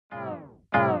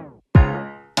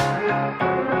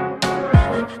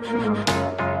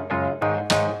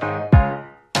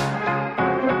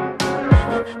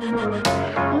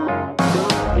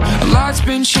A lot's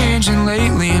been changing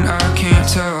lately and I can't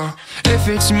tell if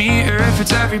it's me or if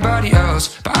it's everybody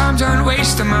else. But I'm done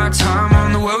wasting my time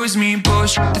on the woe is me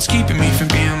bullshit that's keeping me from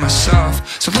being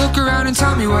myself. So look around and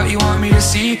tell me what you want me to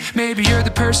see. Maybe you're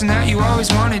the person that you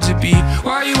always wanted to be.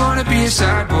 Why you wanna be a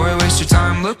sad boy, waste your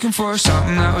time looking for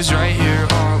something that was right here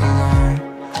all along.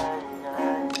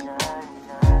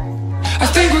 I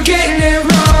think we're getting it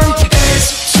wrong.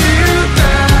 It's too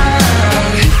bad.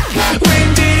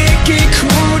 When did it get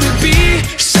cool to be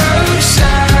so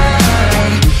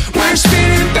sad? We're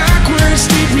spinning backwards,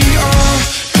 did we all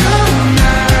go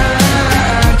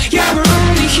mad? Yeah, we're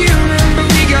only human, but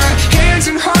we got hands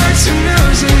and hearts and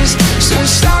noses. So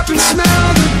stop and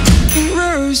smell the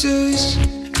roses.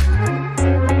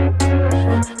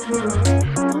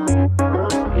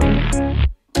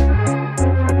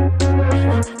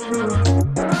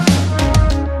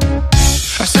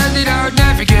 I said that I would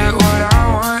never get what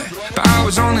I want, but I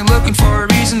was only looking for a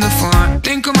reason to flaunt.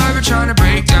 Think I'm ever trying to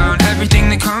break down everything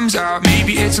that comes out.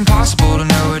 Maybe it's impossible to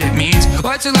know what it means.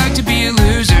 What's it like to be a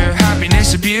loser,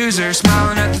 happiness abuser,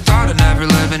 smiling at the thought of never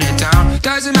living it down.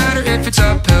 Doesn't matter if it's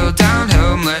uphill,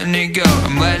 downhill, I'm letting it go,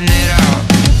 I'm letting it out.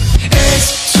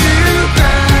 It's too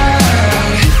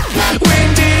bad.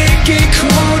 When did it get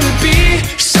cool to be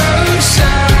so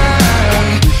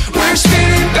sad? We're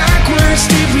spinning backwards,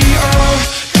 did we all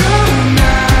go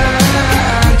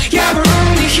mad? Yeah, we're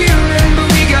only human, but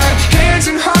we got hands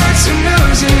and hearts and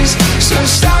noses. So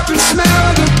stop and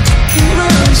smell the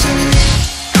roses.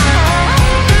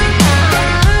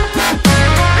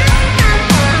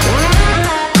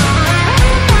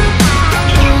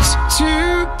 It's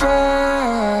too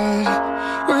bad.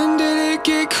 When did it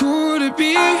get cool to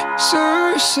be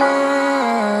so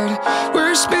sad?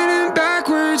 We're spinning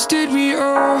backwards, did we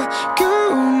all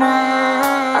go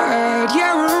mad?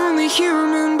 Yeah, we're only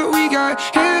human, but we got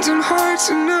hands and hearts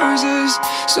and noses.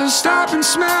 So stop and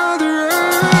smell the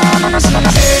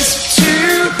roses.